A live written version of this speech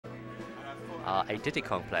a Diddy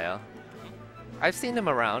Kong player. I've seen him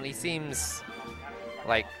around. He seems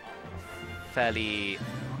like fairly,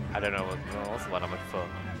 I don't know what's the word I'm looking for.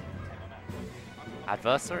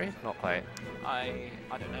 Adversary? Not quite. I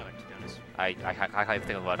don't know, to be honest. I can't even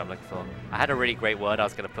think of the word I'm looking for. I had a really great word I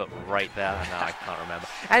was going to put right there, and now I can't remember.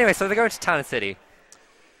 Anyway, so they're going to Town and City.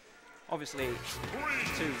 Obviously,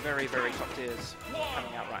 two very, very top tiers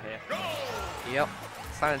coming out right here. Yep.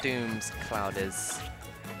 SilentDoom's Cloud is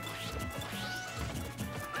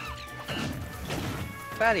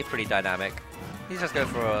fairly pretty dynamic. He's just going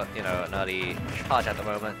for an early charge at the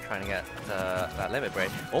moment, trying to get that limit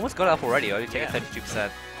break. Almost got up already, only taking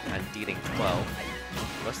 32% and dealing 12.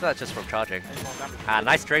 Most of that just from charging. And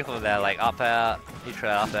nice strength from there, like up air,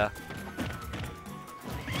 neutral air, up air.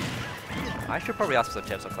 I should probably ask for some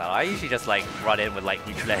tips on Cloud. I usually just like run in with like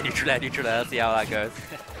neutral air, neutral air, neutral air, see how that goes.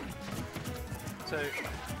 So,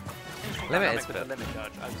 limit is with the limit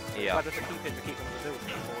charge. Yeah. Whether to keep it to keep on the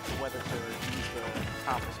ability, or to whether to use the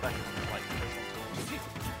powerful specials like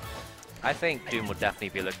I think Doom will definitely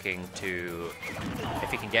be looking to,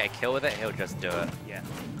 if he can get a kill with it, he'll just do it. Yeah.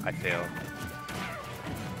 I feel.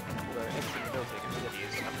 Although instant ability can really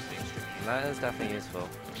use obviously extremely. That is definitely useful.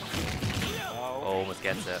 Oh, almost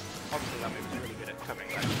gets it. obviously that move is really good at covering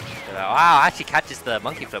that. Wow, actually catches the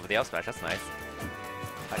monkey flip with the up smash. That's nice.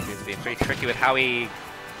 He's being pretty tricky with how he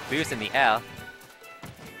boosts in the air.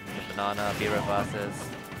 The banana, B reverses.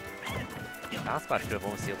 Down smash could have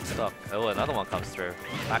almost sealed the stock. Oh, another one comes through.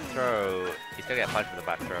 Back throw. He's gonna get punched with the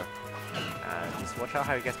back throw. And just watch out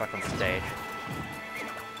how he gets back on stage.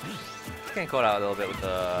 He's getting caught out a little bit with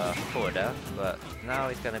the forward there, but now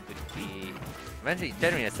he's gonna be eventually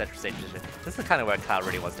generally in a central stage position. This is kind of where Cloud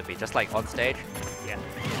really wants to be, just like on stage. Yeah.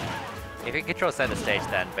 If he can control center stage,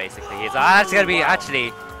 then basically he's actually going to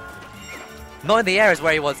be not in the air is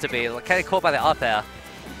where he wants to be. Like, getting caught by the up air.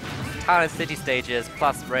 Town and City stages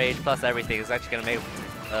plus rage plus everything is actually going to make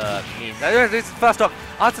mean. This first stock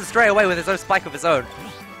answers straight away with his own spike of his own.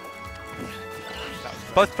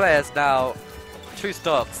 Both players now 2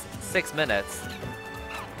 stocks, 6 minutes.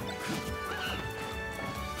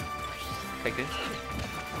 KeiKunz.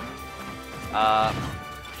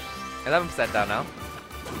 11% down now.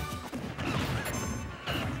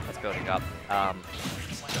 Building up.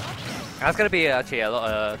 That's going to be actually a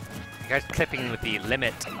lot of guys clipping with the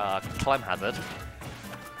limit climb hazard.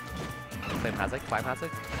 Climb hazard? Climb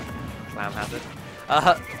hazard? Climb hazard.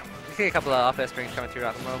 You see a couple of up air strings coming through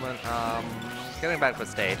at the moment. Getting back to the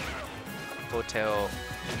stage. Full tail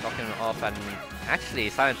knocking it off, and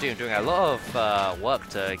actually SilentDoom doing a lot of work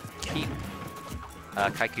to keep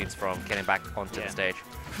KeiKunz from getting back onto the stage.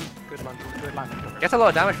 Good landing. Gets a lot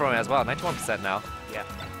of damage from it as well, 91% now. Yeah.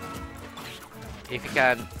 If he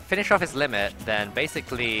can finish off his limit, then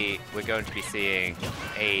basically we're going to be seeing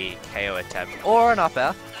a KO attempt or an up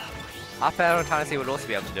air. Up air on Tennessee would also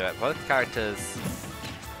be able to do it. Both characters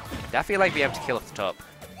definitely like be able to kill off the top.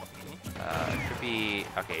 Could be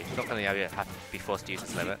okay. He's not going to have to be forced to use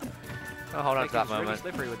his limit. I'll hold on to that moment. Really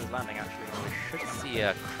slippery with his landing, actually. We should see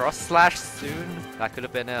a cross slash soon. That could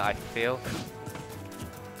have been it. I feel.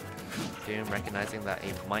 Doom recognizing that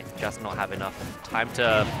he might just not have enough time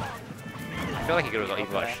to. I feel like he could have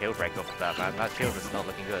even got a shield break off of that, man. That shield is not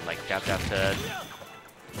looking good. Like, jab, jab, turn.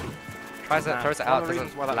 Throws it out,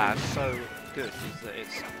 doesn't land. It's so good is that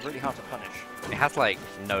it's really hard to punish. It has, like,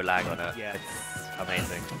 no lag on it. Yeah. It's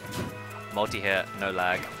amazing. Multi-hit, no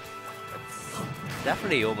lag. It's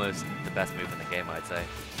definitely almost the best move in the game, I'd say.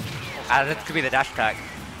 And it could be the dash attack.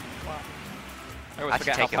 I always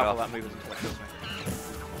forget how powerful that move is until it kills me.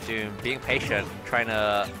 Doom being patient, trying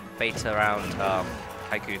to bait around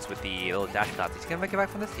KeiKunz with the little dash cards. Is he going to make it back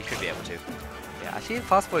from this? He should be able to. Yeah, actually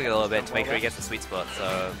fast forwarding a little bit to make sure he gets the sweet spot,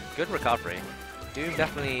 so good recovery. Doom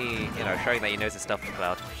definitely, showing that he knows his stuff for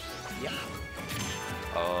Cloud. Yep.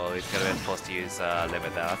 Oh, he's going to be forced to use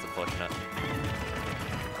limit there, that's unfortunate.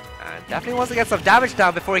 And definitely wants to get some damage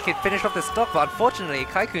down before he can finish off the stock, but unfortunately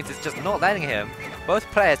KeiKunz is just not letting him. Both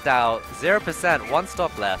players now 0%, 1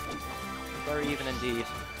 stock left. Very even indeed.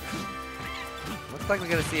 Looks like we're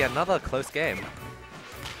going to see another close game.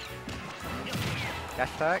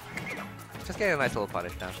 Dash attack. Just getting a nice little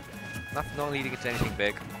punish now. Not leading into anything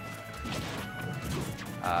big.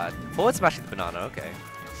 Forward smashing the banana, okay.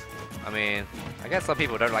 I mean, I guess some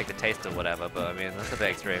people don't like the taste or whatever, but I mean, that's a bit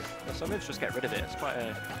extreme. Yeah, some moves just get rid of it. It's quite a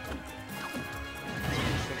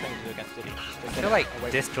interesting thing to do against Diddy. I feel like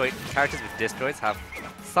characters with disjoints have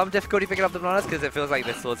some difficulty picking up the bananas because it feels like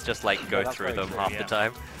the swords just like go through them half the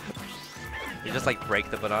time. You just like break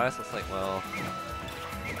the banana, so it's like, well,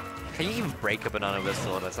 can you even break a banana with a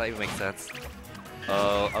sword? Does that even make sense?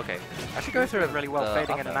 Oh, okay. I should go through it really well,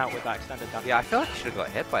 fading in and out with that extended damage. Yeah, I feel like I should have got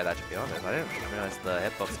hit by that, to be honest. I didn't realize the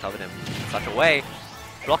hitbox covered him in such a way.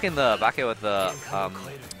 Blocking the back air with the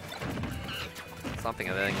something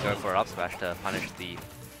and then go for an up smash to punish the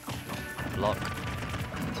block.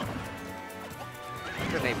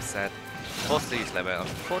 108%. Forced to use limit,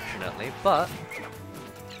 unfortunately, but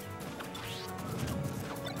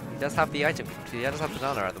he does have the item. He does have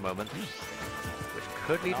banana at the moment, which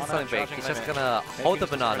could lead to something big. He's just gonna hold the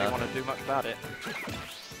banana. Really want to do much about it.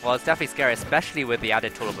 Well, it's definitely scary, especially with the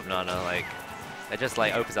added tool of the banana. Like, it just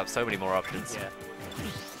like opens up so many more options. Yeah.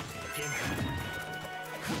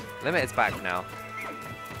 Limit is back now,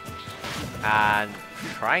 and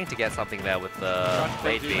trying to get something there with the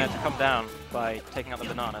blade beam. To come down by taking out the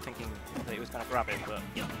banana, thinking that he was going to grab it, but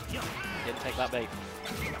didn't take that bait.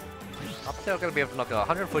 Up there, going to be able to knock it out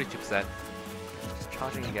 142%. Just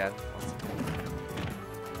charging again.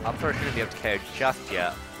 Up throw shouldn't be able to KO just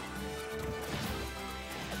yet,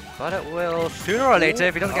 but it will sooner or later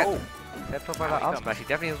if he doesn't get stepped off by that up smash. He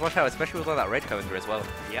definitely needs to watch out, especially with all that rage coming through as well.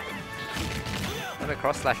 Yeah. And a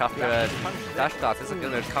cross slash after a dash dance isn't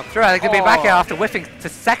going to come through. They're going to be back air after whiffing to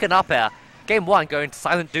second up air. Game 1 going to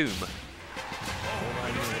SilentDoom.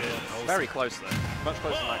 Very close though. Much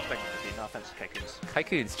closer than I expected it to be. No offense to KeiKunz.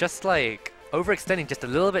 KeiKunz just like overextending just a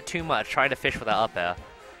little bit too much, trying to fish for that up air.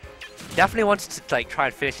 Definitely wanted to like try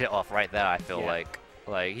and finish it off right there. I feel like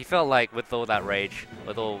he felt like with all that rage,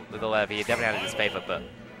 with all that, he definitely had it in his favor, but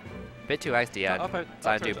a bit too angsty and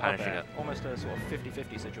SilentDoom punishing it. Almost a sort of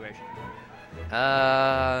 50-50 situation.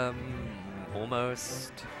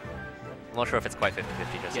 Almost. I'm not sure if it's quite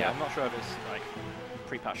 50-50 just yet. I'm not sure if it's like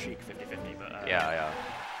pre-patch Sheik 50-50, but yeah.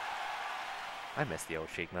 I miss the old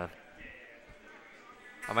Sheik, man.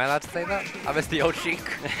 Am I allowed to say that? I miss the old Sheik.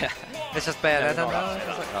 It's just bad. No,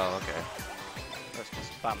 oh, okay. Let's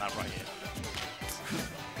just ban that right here.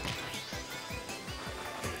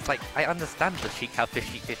 It's like, I understand the Sheik how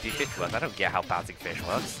 50-50 works. I don't get how bouncing fish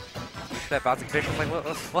works. Usually bouncing fish is like,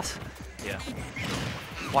 what? Yeah.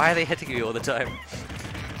 Why are they hitting you all the time?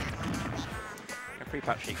 A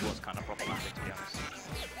pre-patch Sheik was kind of problematic, to be honest.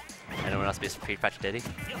 Anyone else be pre-patch Diddy?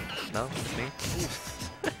 No? Just me?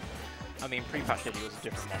 I mean, pre-patch Diddy was a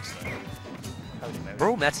different monster.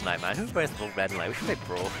 Brawl Meta Knight, man. Who plays Brawl Meta Knight? We should play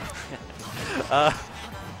Brawl.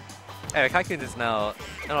 Anyway, KeiKunz is now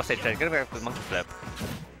on stage 10. Gonna go with Monkey Flip.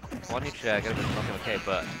 One each gonna knock him okay,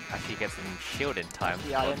 but actually gets some shield in time.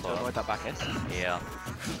 Yeah, I didn't avoid that back end. Yeah.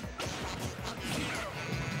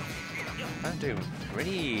 SilentDoom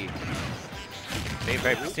really being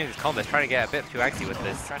very pristine in his combos, trying to get a bit too angsty with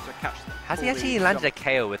this. Trying to catch. Has he actually landed a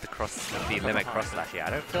KO with the limit cross slash? Yeah,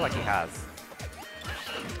 I don't feel like he has.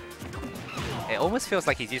 It almost feels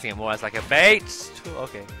like he's using it more as like a bait.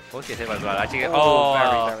 Okay. Won't get hit by the blood. Actually,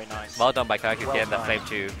 very nice. Well done by KeiKunz getting the Flame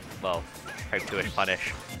 2, well, Flame 2-ish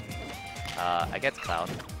punish against Cloud.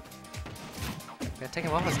 Gonna take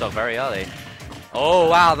him off the stock very early. Oh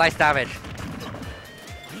wow, nice damage.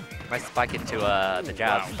 Nice spike into the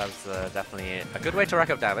jabs. Wow. That was definitely a good way to rack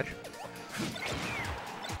up damage.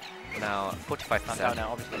 Now 45%.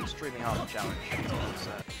 Now obviously extremely hard to challenge.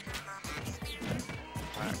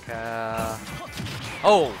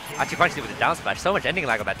 Oh, actually punched it with a down smash. So much ending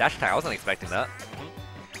lag on that dash attack. I wasn't expecting that.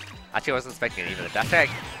 Actually, I wasn't expecting even a dash attack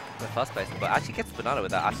in the first place. But actually gets the banana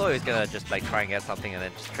with that. I thought he was gonna just like try and get something and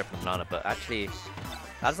then just trip the banana. But actually,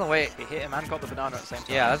 that doesn't work. He hit him and got the banana at the same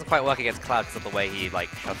time. Yeah, that doesn't quite work against Cloud because of the way he like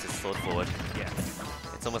shoves his sword forward. Yeah,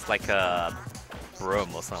 it's almost like a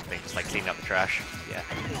broom or something, just like cleaning up the trash. Yeah.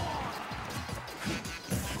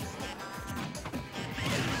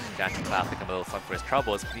 Down to Cloud, pick up a little fun for his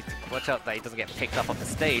troubles. But needs to watch out that he doesn't get picked up off the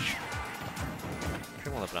stage.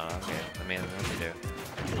 Trim on the banana, okay. I mean, what do you do?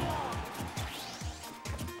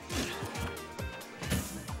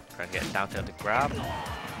 Trying to get down to grab.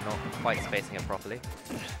 Not quite spacing it properly.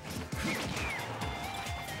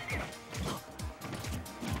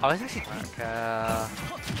 Oh, it's actually...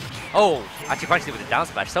 Oh! Actually punched it with a down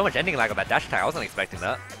smash. So much ending lag on that dash attack. I wasn't expecting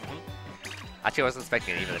that. Actually, I wasn't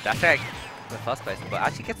expecting even a dash attack in the first place. But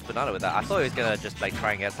actually gets the banana with that. I thought he was gonna just like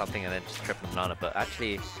try and get something and then just trip the banana. But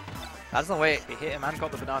actually, that doesn't work. He hit him and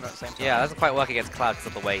got the banana at the same time. Yeah, that doesn't quite work against Cloud because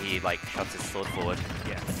of the way he like shoves his sword forward.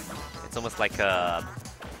 Yeah. It's almost like a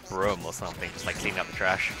broom or something, just like cleaning up the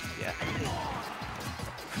trash. Yeah.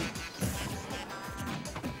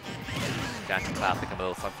 Down to Cloud, pick up a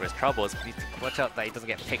little fun for his troubles. But needs to watch out that he doesn't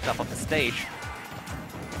get picked up off the stage.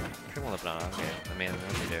 Trim on the banana, okay. I mean,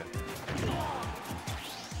 what do you do?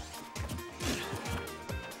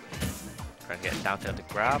 Trying to get down to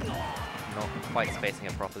grab. Not quite spacing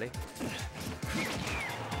it properly.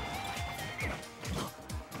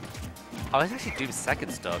 Oh, it's actually Doom's second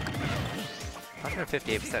stock.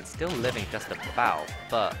 158%, still living just about,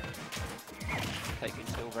 but... KeiKunz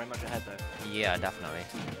still very much ahead though. Yeah, definitely.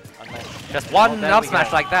 Unless Just one there up we smash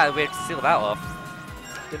go. like that, we'd seal that off.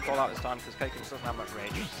 Didn't fall out this time because KeiKunz doesn't have much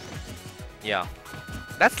rage. Yeah.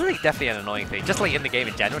 That's like definitely an annoying thing. Just like in the game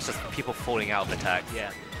in general, it's just people falling out of attacks.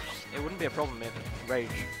 Yeah. It wouldn't be a problem if rage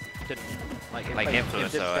didn't like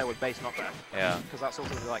influence didn't or stay with base knockback. Yeah. Because that's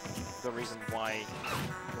also like the reason why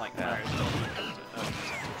like Yeah. players don't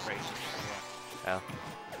rage as well. Yeah.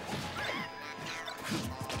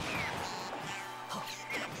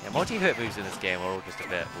 Yeah, multi-hit moves in this game are all just a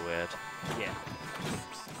bit weird. Yeah.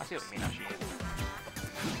 I see what you mean actually.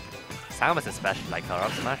 Samus especially, like her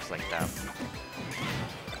up smash is like damn.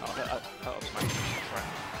 Oh, her up smash. That's right.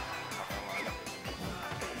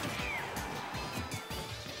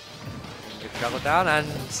 Good juggle down and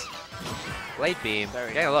Blade Beam.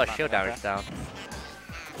 Very Getting a lot of nice shield there. damage down.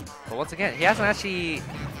 But once again, he hasn't actually...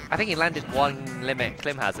 I think he landed one limit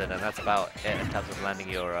Clim Hazard and that's about it in terms of landing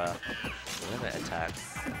your limit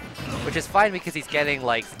attacks. Which is fine because he's getting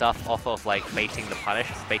like stuff off of like baiting the punish,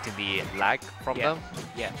 baiting the lag from them.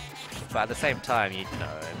 Yeah. But at the same time, you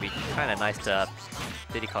know, it'd be kind of nice to...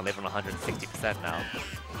 Diddy can't live on 160% now.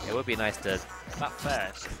 It would be nice to... That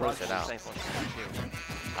fair. Close it out. Safe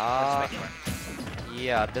on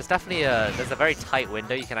Yeah, there's definitely a very tight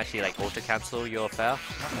window you can actually like auto cancel your fair,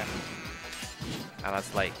 okay. and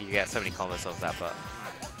that's like you get so many combos of that, but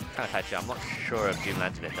kind of tight. I'm not sure if Doom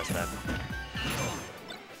landed it just then.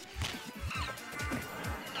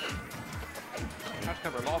 You have to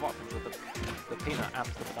cover a lot of options with the peanut and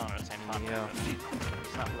the banana at the same time. Yeah.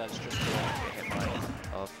 Snap ledge just to get hit by it.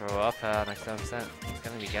 I'll throw up 97%. It's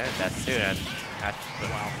gonna be getting there soon, and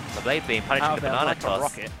Wow. the Blade Beam punishing Out the of there, banana like a toss.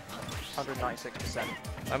 rocket. 196%.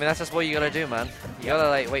 I mean, that's just what you gotta do, man. You gotta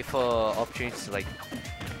like wait for opportunities to like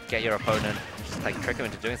get your opponent, just like trick him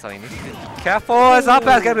into doing something. Careful, his up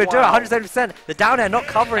air's gonna do it. 170%. The down air not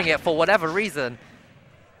covering it for whatever reason.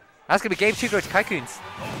 That's gonna be game 2 go to KeiKunz.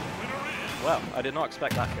 Well, I did not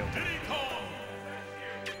expect that kill.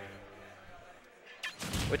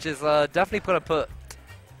 Which is definitely gonna put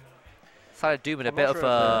SilentDoom in a I'm bit not of sure if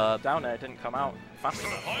a... the down air didn't come out fast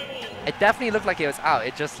enough. It definitely looked like it was out.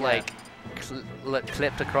 It just Yeah. like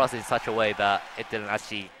clipped across in such a way that it didn't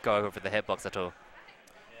actually go over the hitbox at all.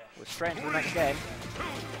 We're straight into the next game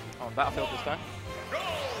on Battlefield this time.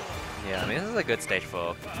 Yeah, I mean, this is a good stage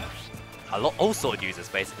for all sword users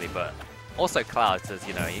basically, but also Cloud, because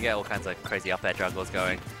you know you get all kinds of crazy up air juggles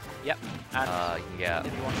going. Yep. And You can get...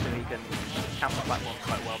 if you want to, you can camp the platform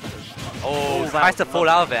quite well because Oh, that tries to was fall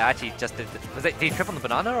lovely. out of it. Actually, just did he trip on the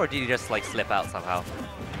banana or did he just like slip out somehow?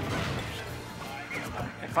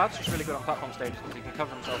 Cloud's just really good on platform stages because he can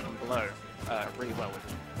cover himself from below really well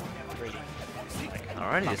with really like,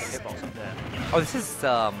 Alrighty, massive this is... hitbox up there. Oh, this is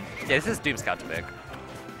yeah, this is Doom's counter pick.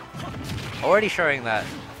 Already showing that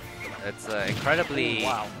it's incredibly Ooh,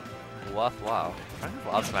 wow. worthwhile. Trying to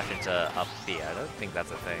up smash into up B. I don't think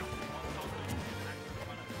that's a thing.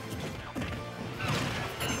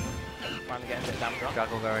 Finally getting a bit of damage drop.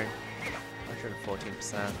 Juggle going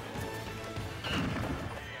 114%.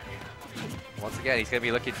 Once again, he's going to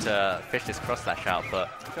be looking to fish this cross slash out,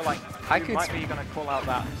 but I feel like KeiKunz he might be going to call out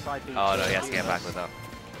that side B. oh no, he has to get back with that.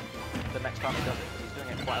 The next time he does it, because he's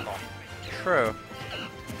doing it quite a lot. True.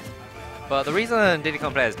 But the reason Diddy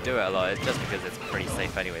Kong players do it a lot is just because it's pretty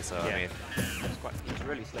safe anyway, so Yeah. I mean... It's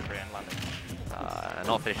really slippery and landing.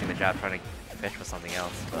 not finishing the jab, trying to fish for something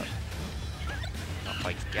else, but... Not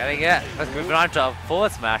quite getting it! Let's move on to a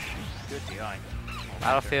forward smash. Good DI.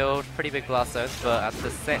 Battlefield, pretty big blast zones, but at the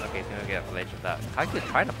same... Okay, he's going to get a of that. KeiKunz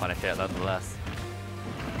trying to punish it nonetheless.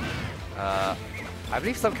 I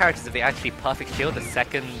believe some characters, if they actually perfect shield the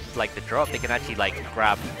second, like, the drop, they can actually, like,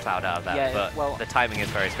 grab Cloud out of that, Yeah, but well, the timing is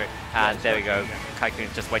very strict. And there we go,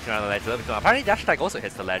 KeiKunz just waiting around the ledge a little bit too long. Apparently dash attack also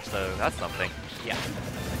hits the ledge, so that's something. Yeah.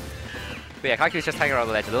 But yeah, KeiKunz just hanging around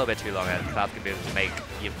the ledge a little bit too long, and Cloud's going to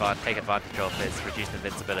be able to take advantage of his reduced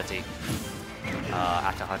invincibility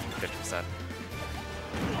at 150%.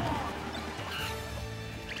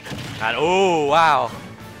 And oh wow!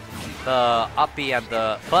 The up B and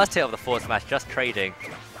the first hit of the forward smash just trading.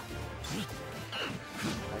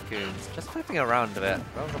 KeiKunz just flipping around a bit.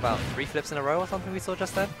 That was about 3 flips in a row or something we saw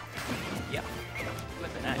just then. Yeah.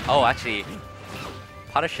 Flipping out. Oh, actually,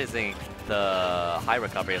 punishes the high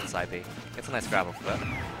recovery of the side B. Gets a nice grab off of it.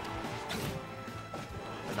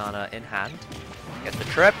 Banana in hand. Gets the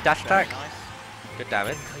trip, dash attack. Nice. Good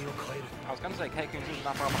damage. I was going to say KeiKunz isn't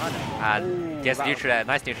that far behind him. And Ooh, gets that neutral air.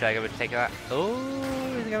 Nice neutral air. Going to take that. Oh,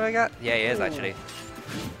 is he going to make that? Yeah, he is actually.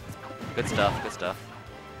 Good stuff, good stuff.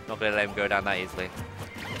 Not going to let him go down that easily.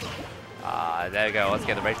 There we go. Once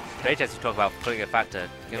again, the rage test you talk about putting it back to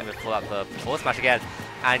give him to pull out the forward smash again.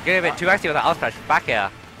 And getting a bit too active with that up smash back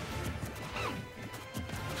air.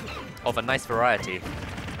 Of a nice variety.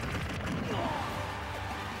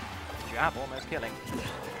 Jab almost killing.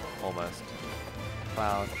 Almost.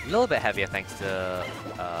 Well, a little bit heavier thanks to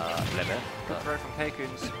Limit. Good throw from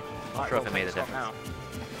KeiKunz. Not sure if it made a difference. Now.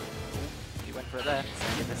 He went for it there.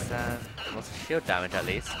 Give this lots of shield damage at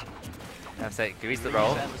least. That's it, grease the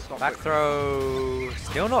roll. Back throw.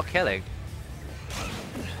 Still not killing.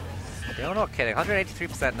 Still not killing.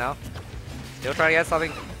 183% now. Still trying to get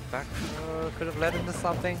something. Back throw could have led into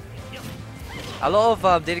something. A lot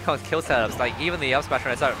of Diddy Kong's kill setups, like even the up smash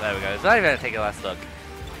when I start. There we go. It's not even gonna take a last look.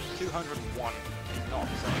 201. Not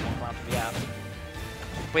saying one round to the ass.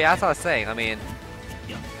 But yeah, that's what I was saying. I mean,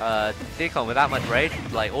 Diddy Kong with that much rage,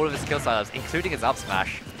 like all of his kill setups, including his up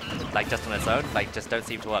smash, like just on its own, like just don't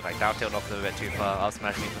seem to work. Like down tilt knocks them a bit too far, up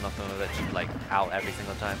smash seems to knock them a bit like out every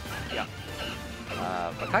single time. Yeah.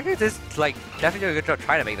 But KeiKunz is like definitely doing a good job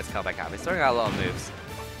trying to make this comeback happen. He's throwing out a lot of moves.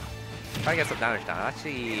 Trying to get some damage down.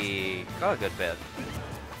 Actually got a good bit.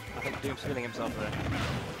 I think Doom's feeling himself there.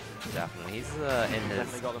 Definitely. He's in his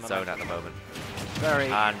zone at the moment. Very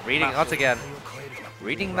and reading once again.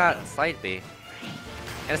 Reading that side B.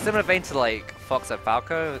 In a similar vein to like Fox and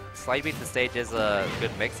Falco, side B to stage is a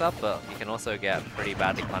good mix-up, but you can also get pretty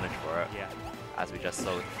badly punished for it. Yeah. As we just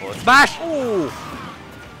saw with the forward smash! Ooh!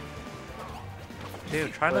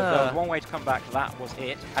 Dude, trying to... one way to come back, that was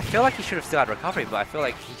it. I feel like he should have still had recovery, but I feel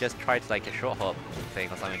like he just tried like a short hop thing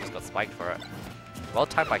or something, just got spiked for it. Well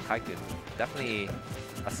timed by KeiKunz. Definitely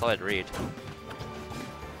a solid read.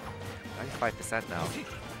 95% now.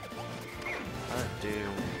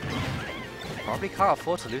 Doom. Probably can't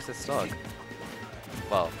afford to lose this stock.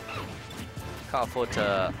 Well, can't afford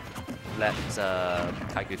to let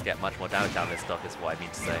KeiKunz get much more damage down this stock is what I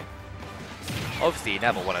mean to say. Obviously, you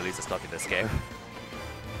never want to lose a stock in this game.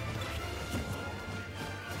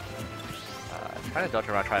 Trying to dodge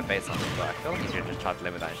around, try and bait something, but I feel like he should just charge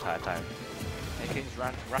limit that entire time. KeiKunz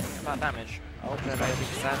racking up that damage. Oh,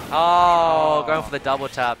 90%. Oh, going for the double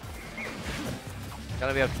tap.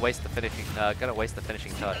 Gonna be able to waste the finishing. Gonna waste the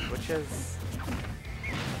finishing touch, which is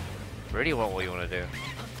really what you want to do.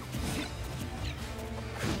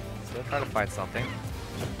 Still trying to find something.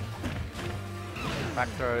 Back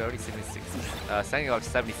throw only 76. Setting up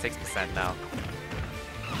 76% now.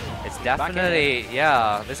 It's definitely,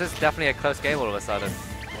 yeah, this is definitely a close game all of a sudden.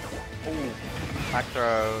 Ooh. Back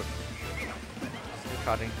throw. Still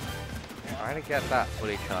charging. Trying to get that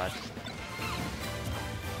fully charged.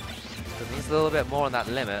 So needs a little bit more on that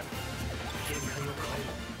limit.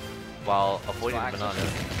 While avoiding the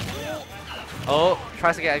bananas. Oh,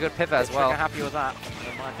 tries to get a good pivot as well. Happy with that,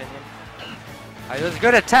 in my opinion. It was a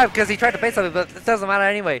good attempt because he tried to bait something, but it doesn't matter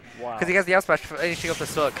anyway. Wow. Because he gets the up smash finishing off the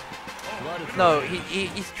stock. No,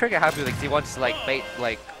 he's trigger happy with it because he wants to like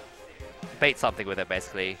bait something with it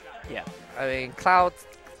basically. Yeah. I mean, Cloud,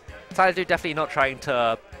 SilentDoom definitely not trying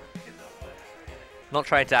to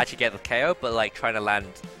actually get the KO, but like trying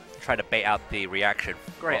to bait out the reaction.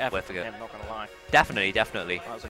 Great effort from him, not gonna lie. Definitely. That was